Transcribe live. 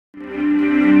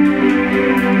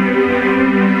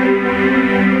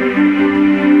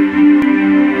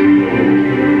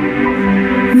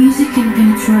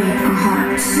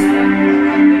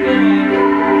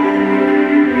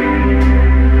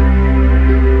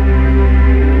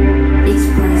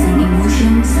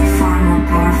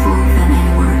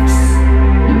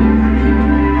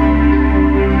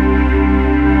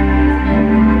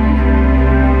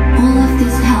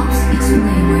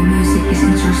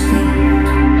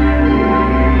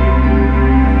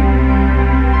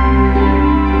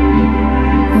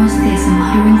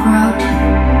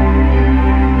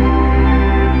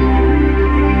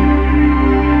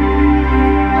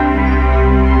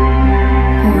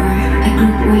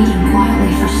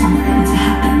something to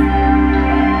happen.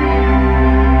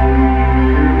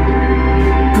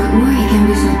 But why it can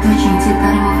be so touching to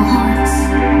cutting off hearts?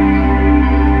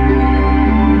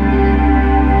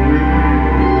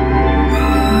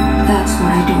 That's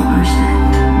what I don't understand.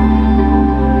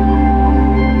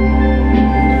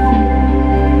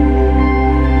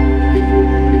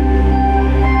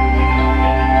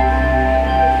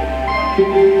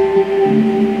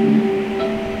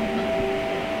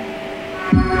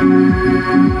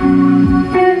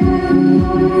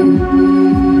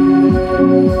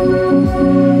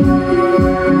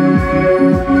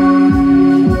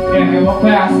 Yeah, walk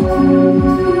fast.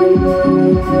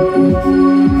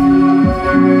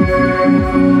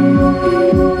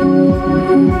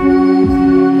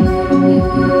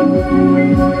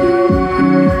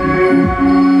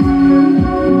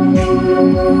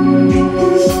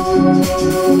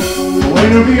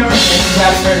 When we are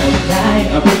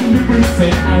I wouldn't be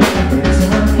percent, I remember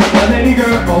some many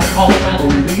girls all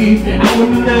melody, I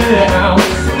wouldn't let out.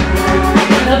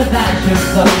 Another fashions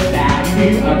of the daddy,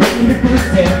 I wouldn't be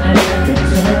percent, I remember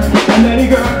some many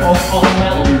girls all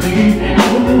melody, I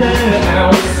wouldn't let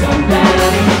out.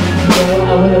 Somebody, no,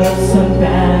 I wanna love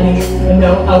somebody.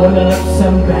 No, I wanna love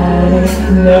somebody.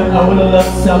 No, I wanna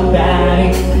love somebody.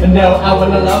 No, I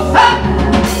wanna love somebody.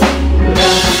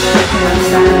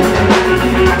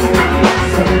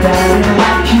 Somebody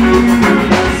like you,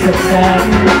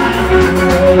 somebody like you,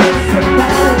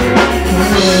 somebody like you,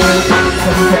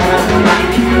 somebody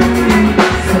like you,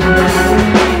 somebody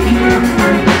like you,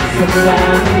 somebody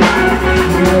like you.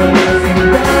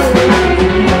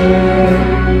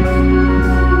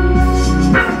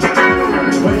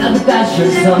 When I'm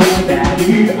fashions on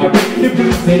somebody, I really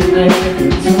prove it like a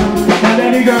good song. And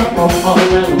any girl all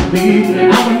around me,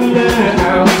 I wanna let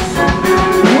out.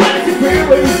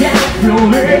 When you get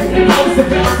through it, I was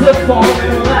about to fall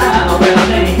in love.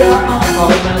 And then you go all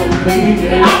around me,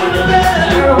 I wanna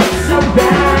love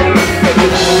somebody.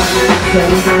 Somebody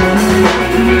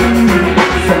like you,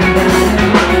 somebody like you, somebody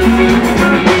like you,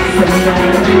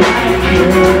 somebody like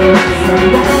you, somebody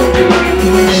like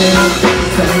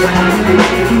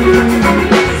you,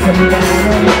 somebody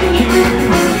like you, somebody like you,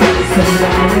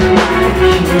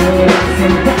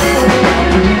 somebody like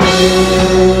you.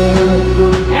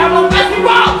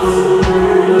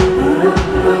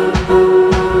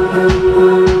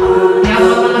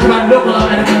 Kalau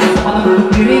ada kesempatan untuk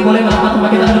diri, boleh melompat tempat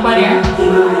kita ke depan ya.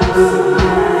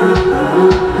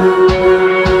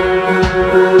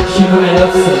 She might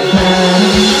love somebody.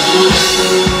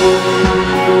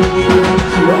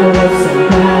 She might love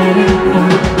somebody.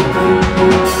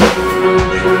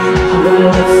 She might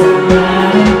love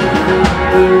somebody. She might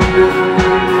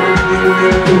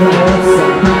love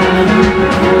somebody.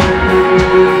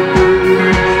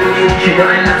 She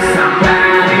might love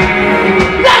somebody.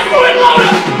 Let's do it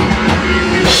louder!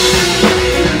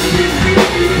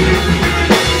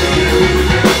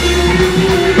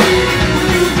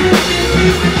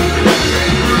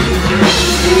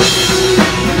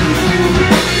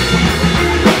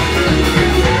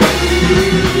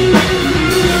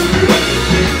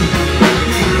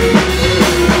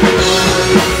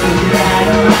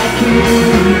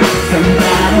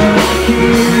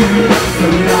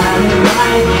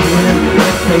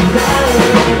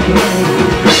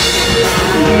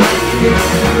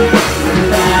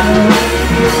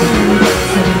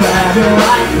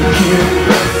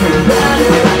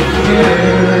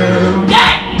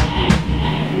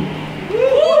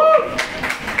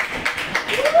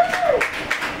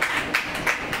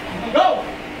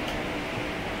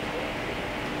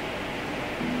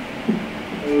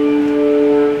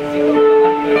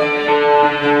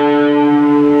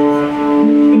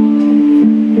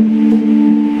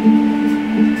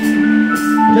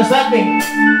 Just let me.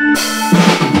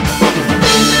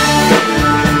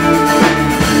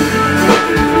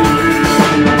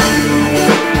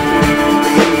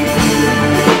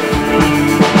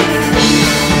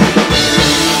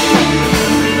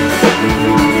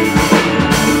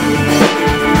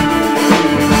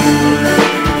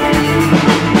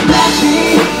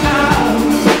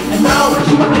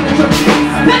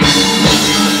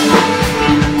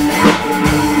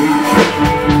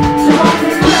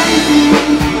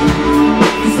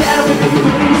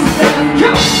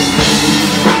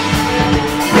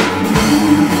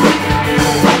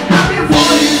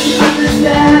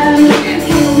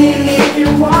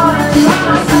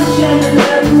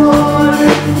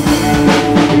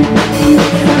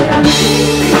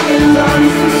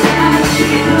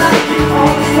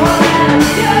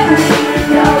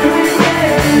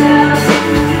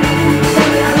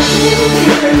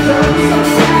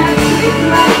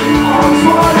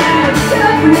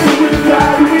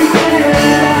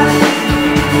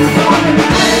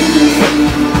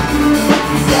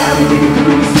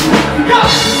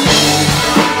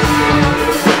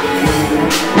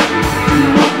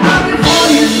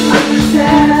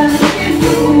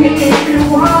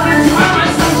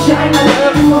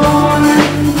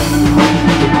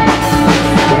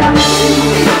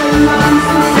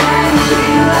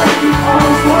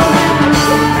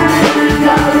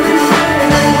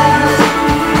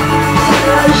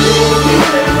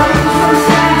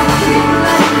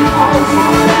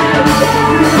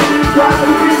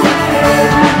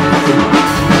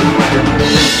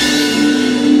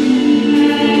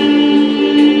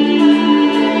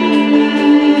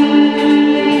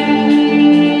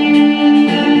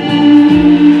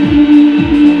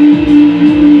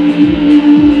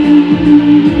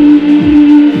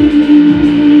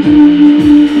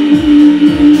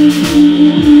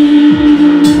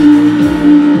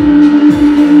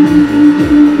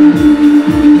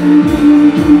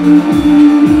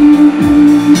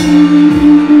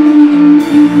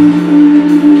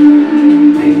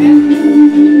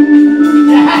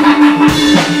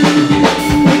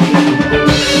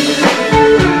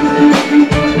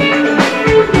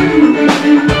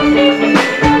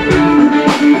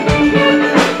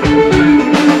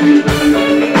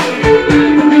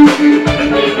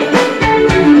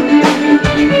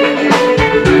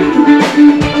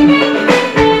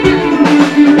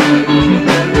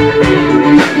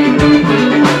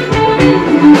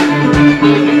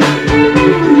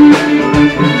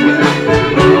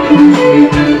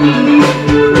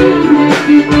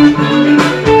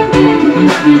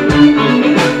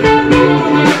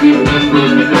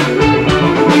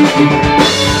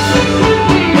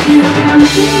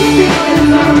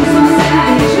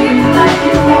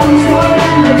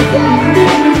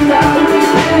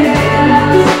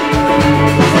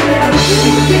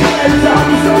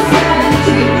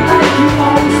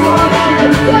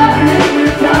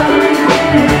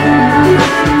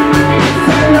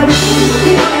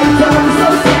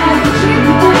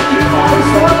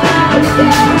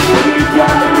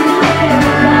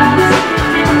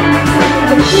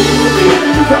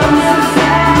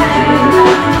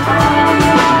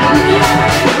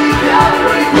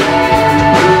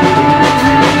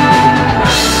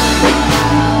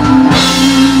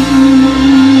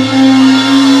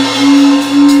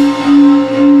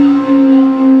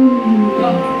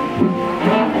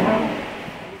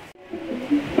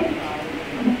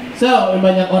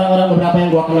 banyak orang-orang beberapa yang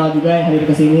gua kenal juga yang hadir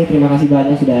ke sini. Terima kasih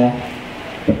banyak sudah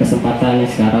berkesempatan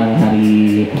sekarang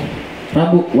hari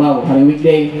Rabu. Wow, hari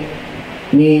weekday.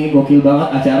 Ini gokil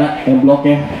banget acara M-Block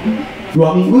ya. 2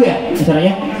 minggu ya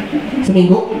acaranya?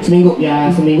 Seminggu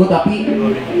ya, seminggu tapi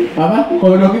apa?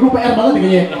 Kalau 2 minggu PR banget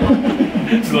kayaknya.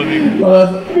 2 minggu.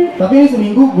 Tapi ini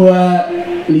seminggu gua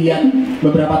lihat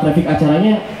beberapa traffic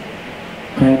acaranya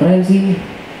keren-keren sih.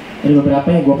 Ada beberapa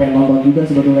yang gua pengen nonton juga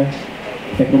sebetulnya.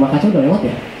 Efek Rumah Kaca udah lewat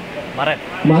ya?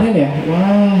 Kemarin ya?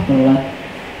 Wah, telat.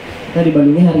 Kita di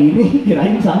Bandungnya hari ini,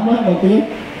 kirain sama waktunya.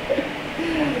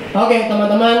 Oke,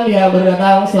 teman-teman yang baru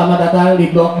datang, selamat datang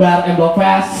di Blog Bar and Blog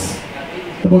Fest.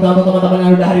 Tepuk tangan untuk teman-teman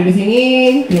yang udah hadir di sini.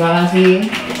 Terima kasih.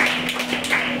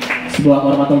 Sebuah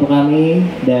kehormatan untuk kami.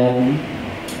 Dan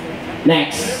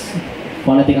next,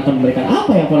 Phonetic akan memberikan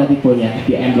apa yang Phonetic punya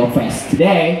di M-Block Fest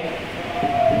today.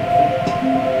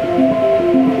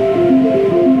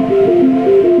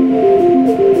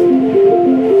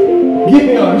 Give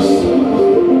me yours.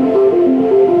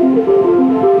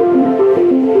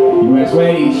 You guys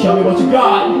ready? Show me what you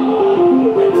got.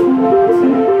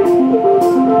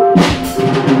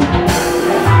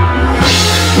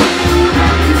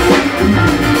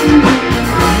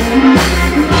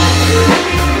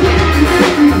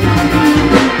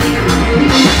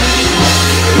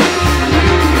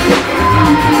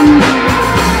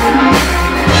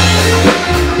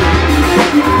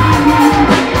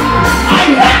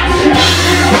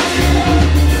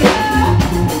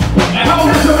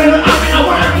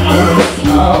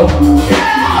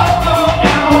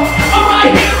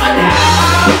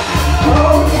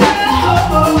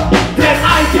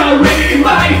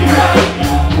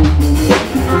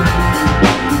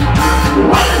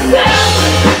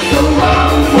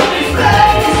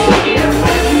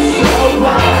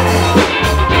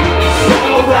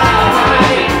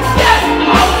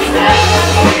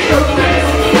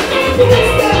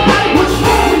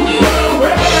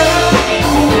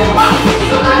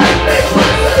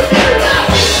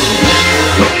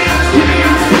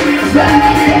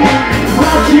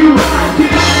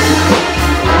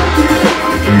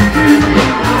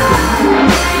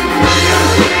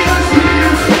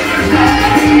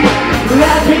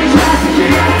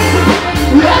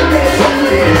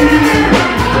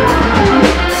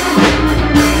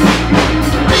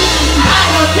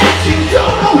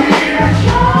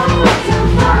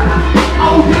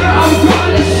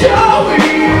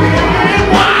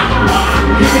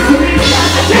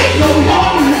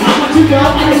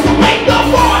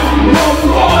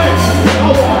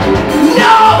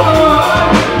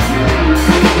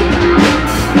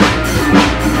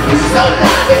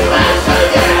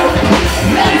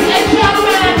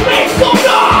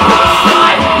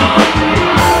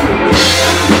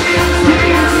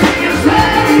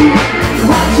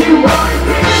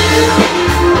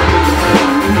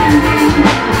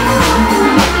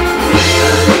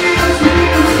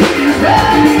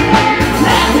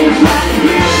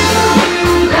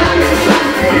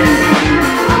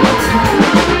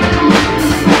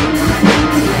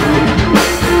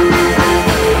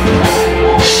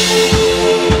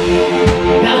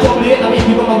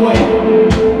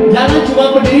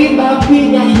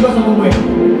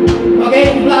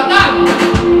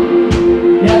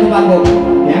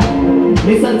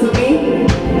 Listen to me,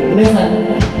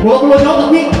 listen. Gua perlu jawab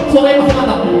tapi suaranya masih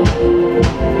mantap.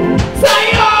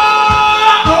 Say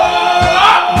oh,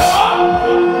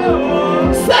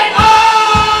 say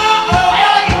oh, ayo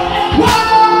lagi.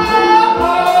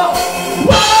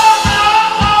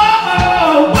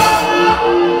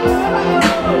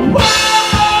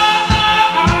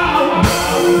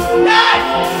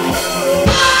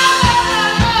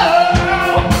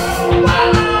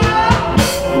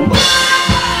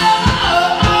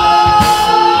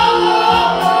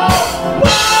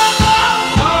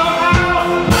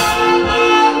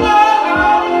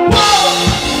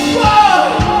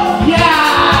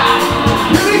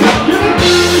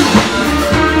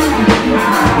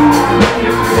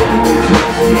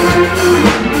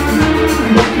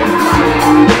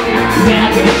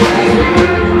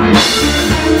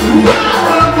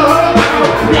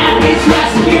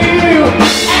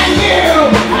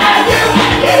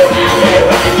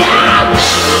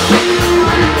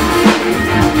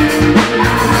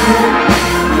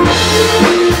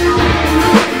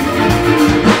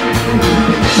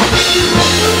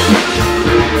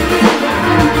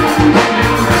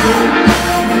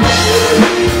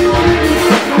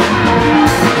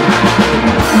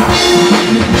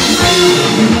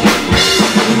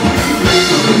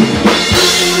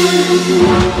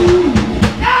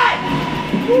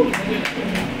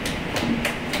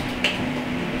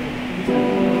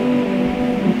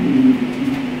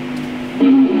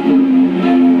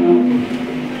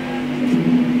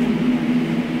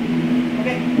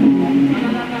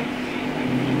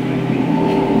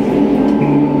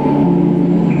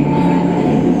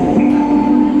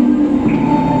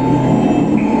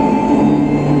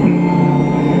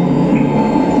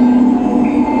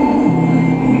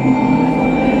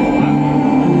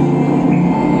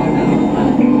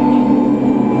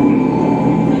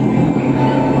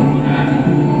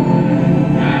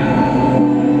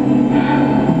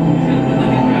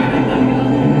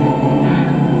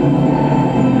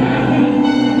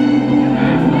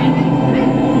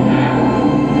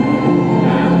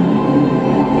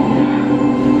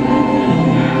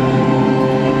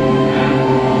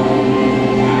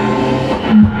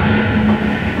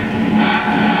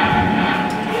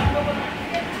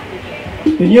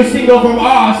 The new single from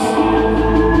us.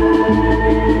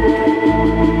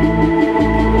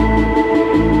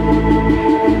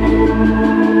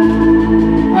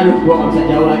 Aduh, gua gak bisa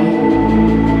jauh lagi.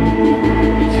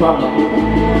 Sebab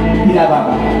tidak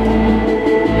apa-apa.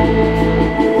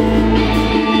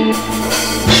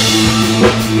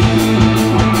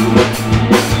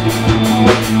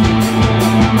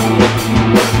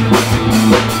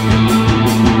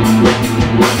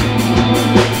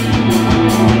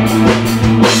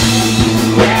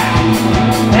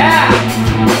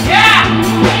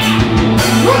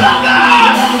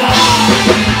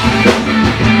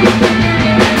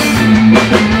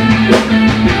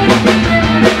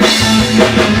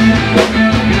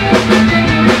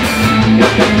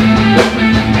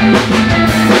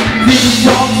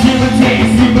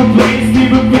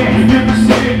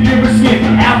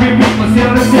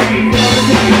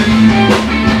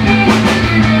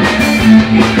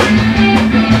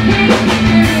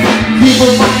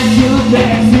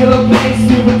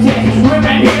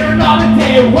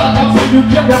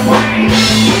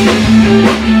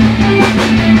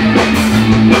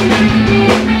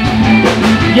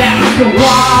 Yeah, so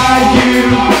why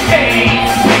you hate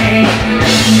me?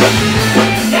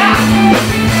 Yeah,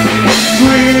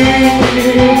 bring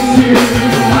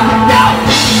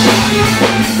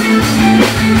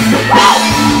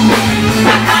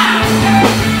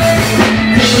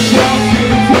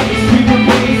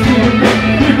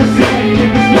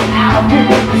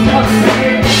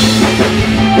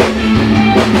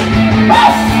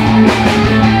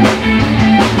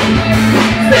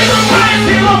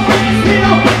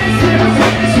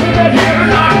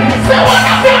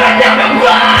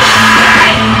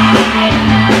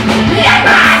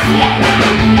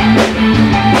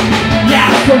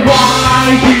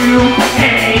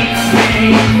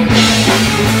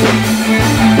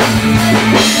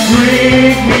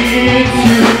me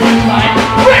to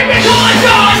my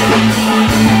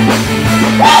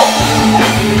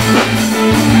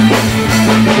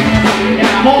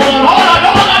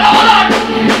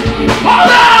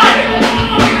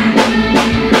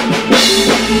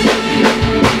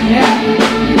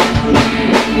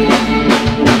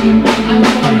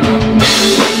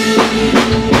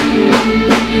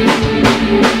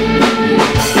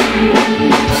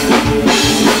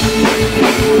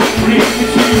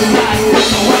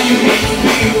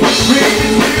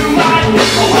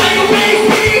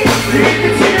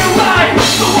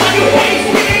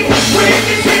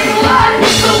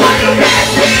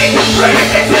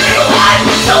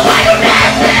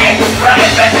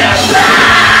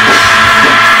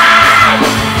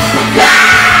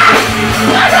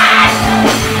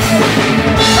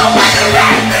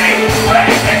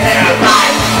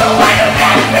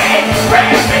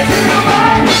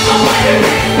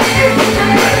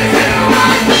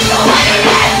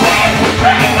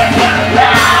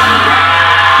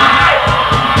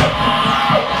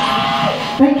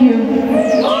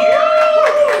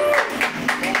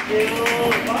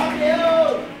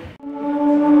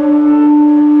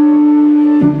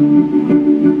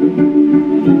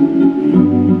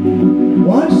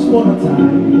Once upon a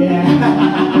time, yeah.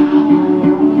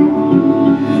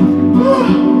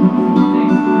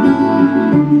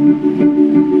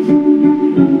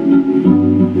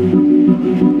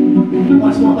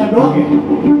 Once upon a time doang ya?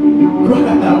 Gue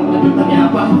gak tau lanjutannya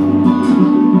apa.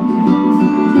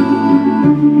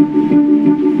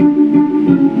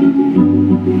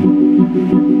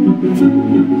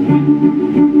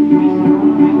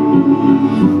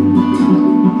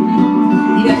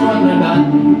 Tidak semua keren banget.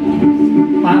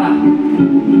 Parah.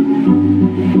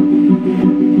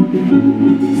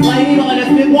 Setelah ini bakal ada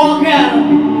Sleepwalker.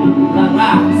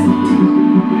 Lantas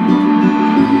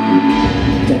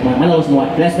cek mana lo semua.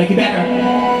 Let's make it better.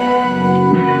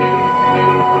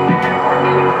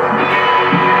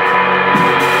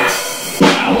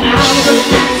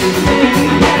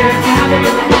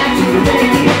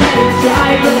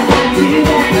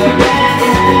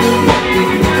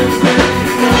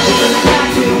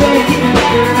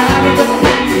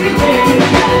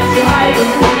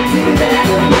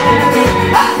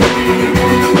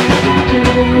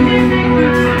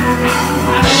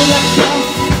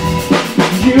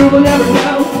 You will never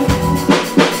know.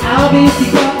 I'll be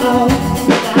secret without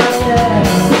love.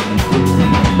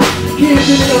 Keep it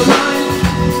in your mind,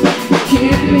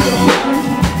 keep it in your heart.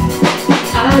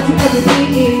 I'll do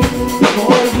everything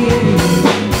for you.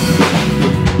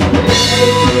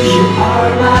 You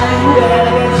are mine. When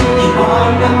I get you, you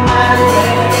are my mind. When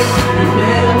I get you, you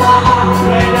live in my heart.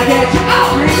 When I get you,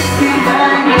 I'll reach the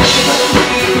bang.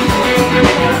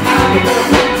 I'll be gonna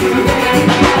put you in.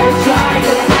 I'll try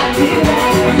to have you.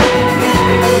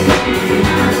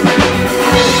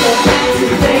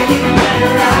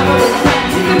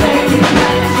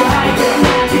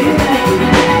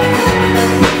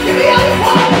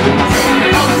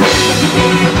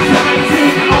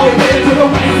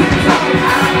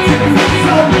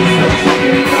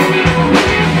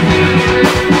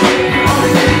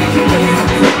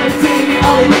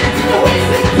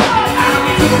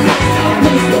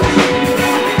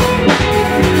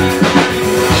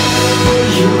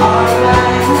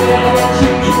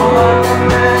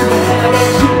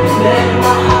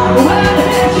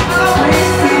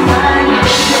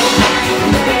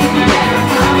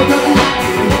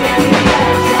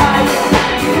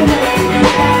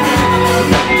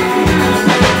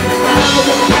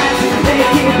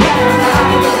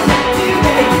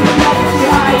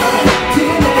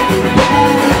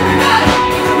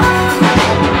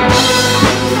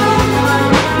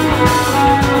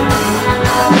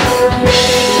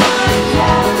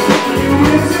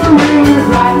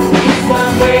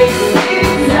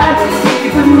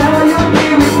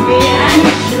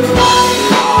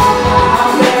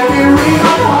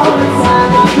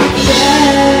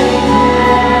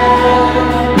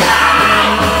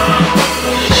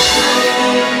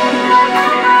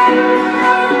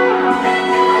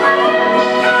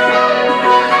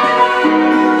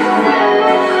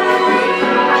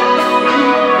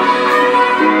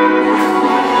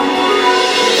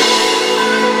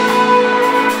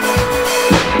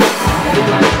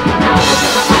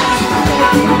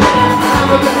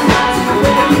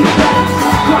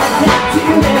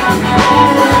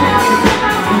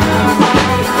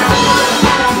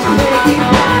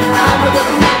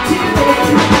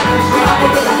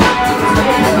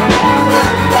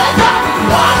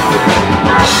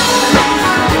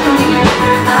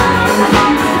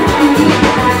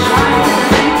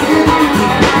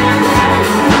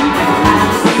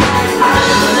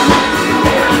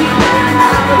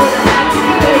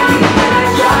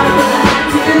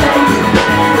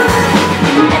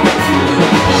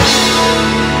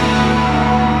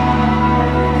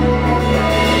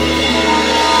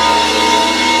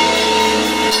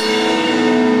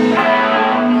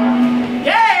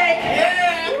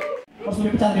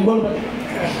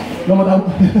 Gak mau tahu.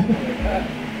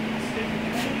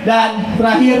 Dan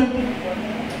terakhir,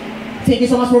 thank you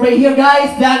so much for being here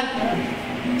guys, dan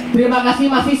terima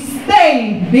kasih masih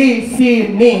stay di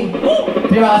sini.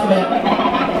 Terima kasih banyak.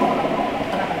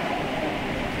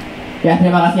 Ya,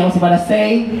 terima kasih yang masih pada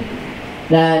stay.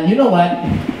 Dan you know what?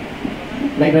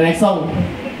 Like the next song.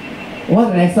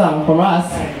 What the next song from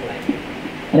us?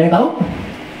 Ada yang tahu?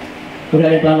 Mungkin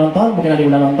ada yang pernah nonton, mungkin ada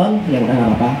yang udah nonton. Ya udah nggak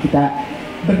apa-apa. Kita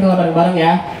berkenal bareng-bareng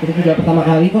ya. Itu juga pertama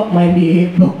kali kok main di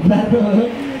blog baru.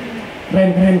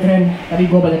 Keren. Tadi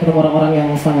gue banyak ketemu orang-orang yang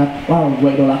sangat wow,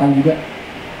 gue idolakan juga.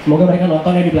 Semoga mereka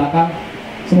nonton ya di belakang.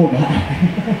 Semoga.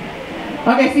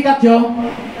 Oke, sikat Joe.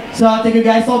 So thank you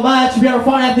guys so much. We are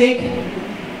Phonetic.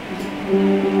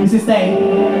 This is Stay.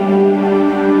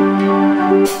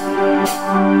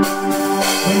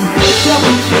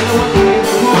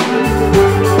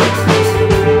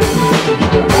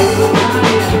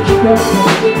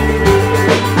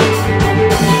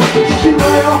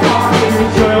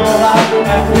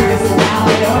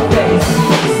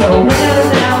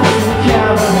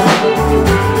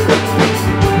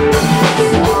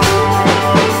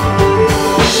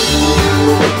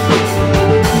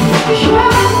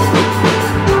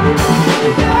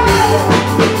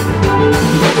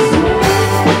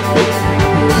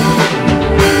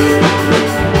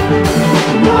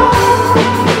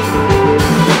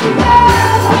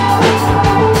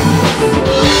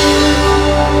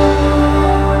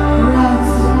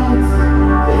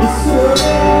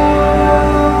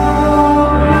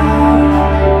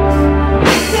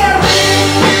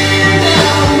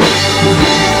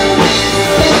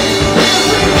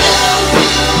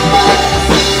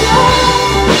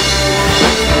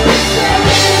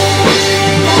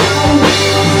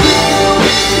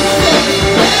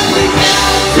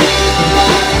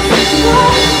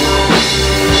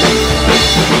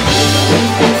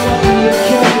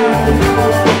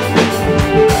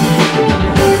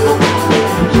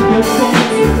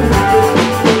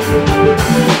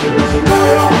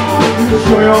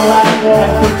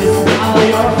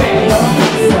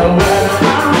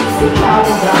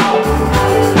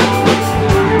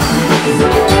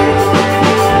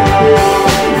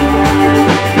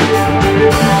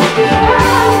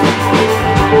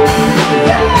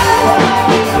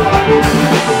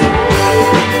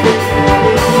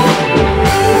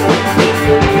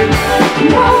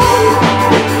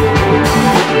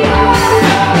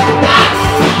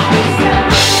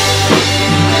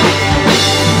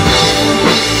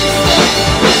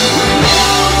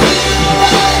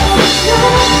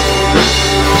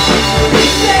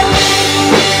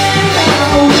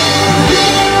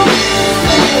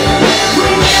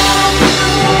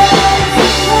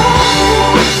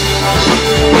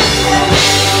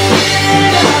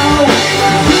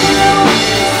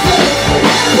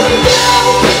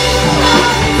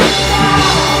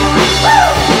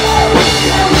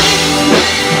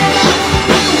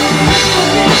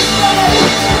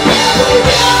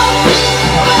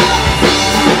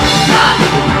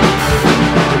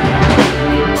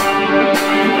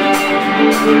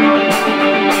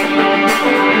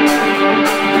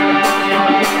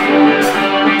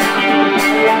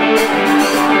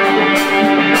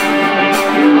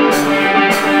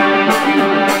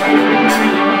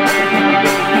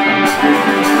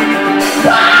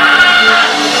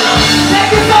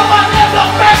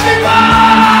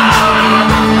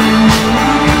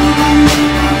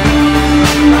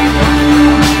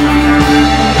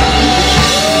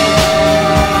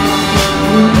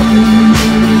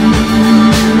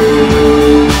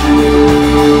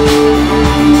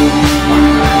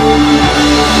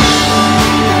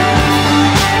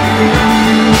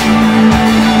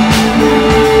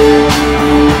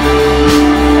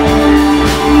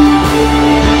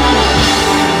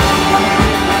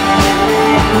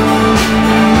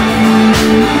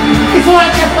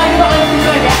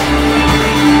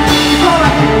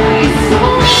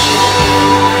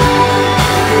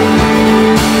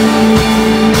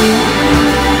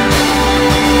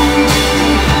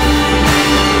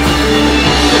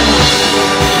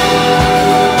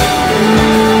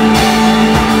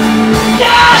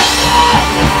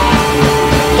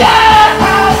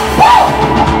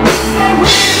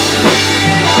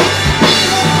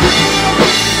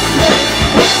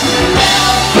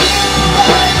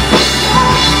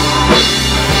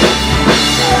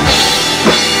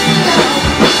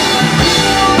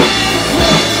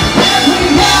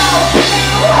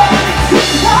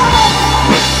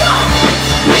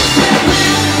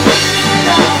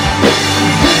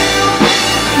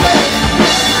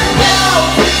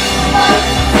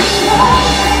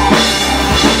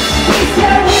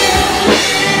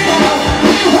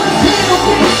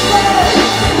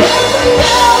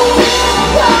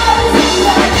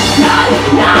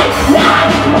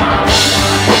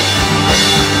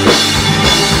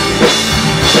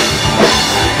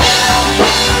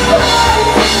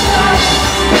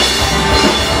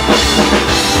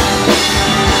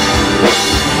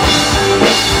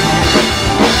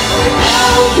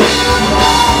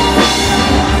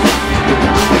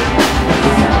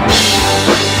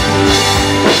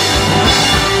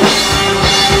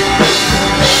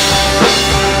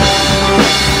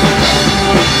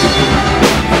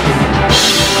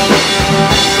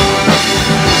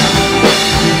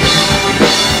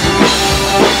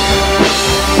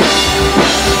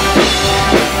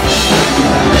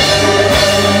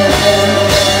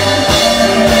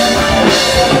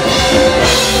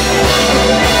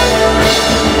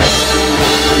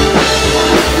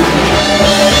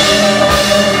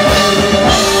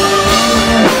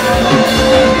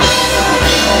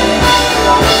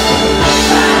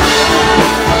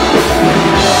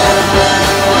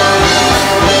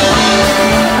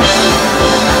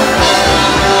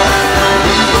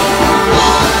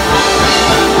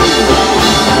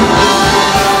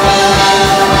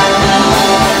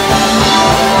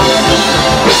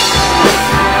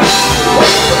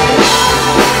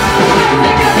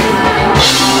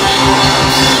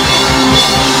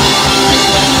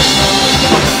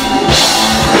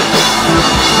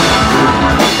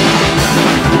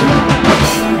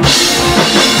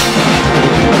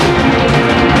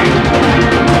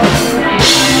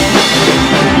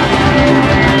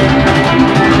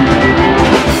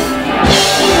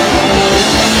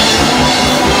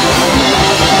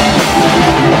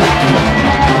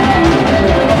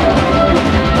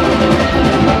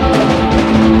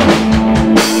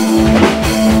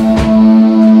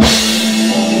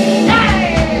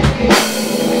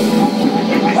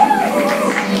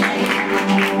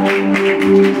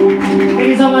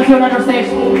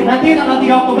 Nanti tanggal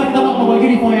 3 Oktober kita bakal mau bagi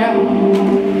info ya.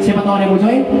 Siapa tahu ada yang mau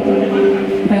join?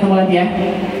 Kita ketemu nanti ya.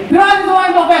 Terima kasih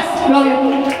semua, Fest. Love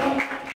you.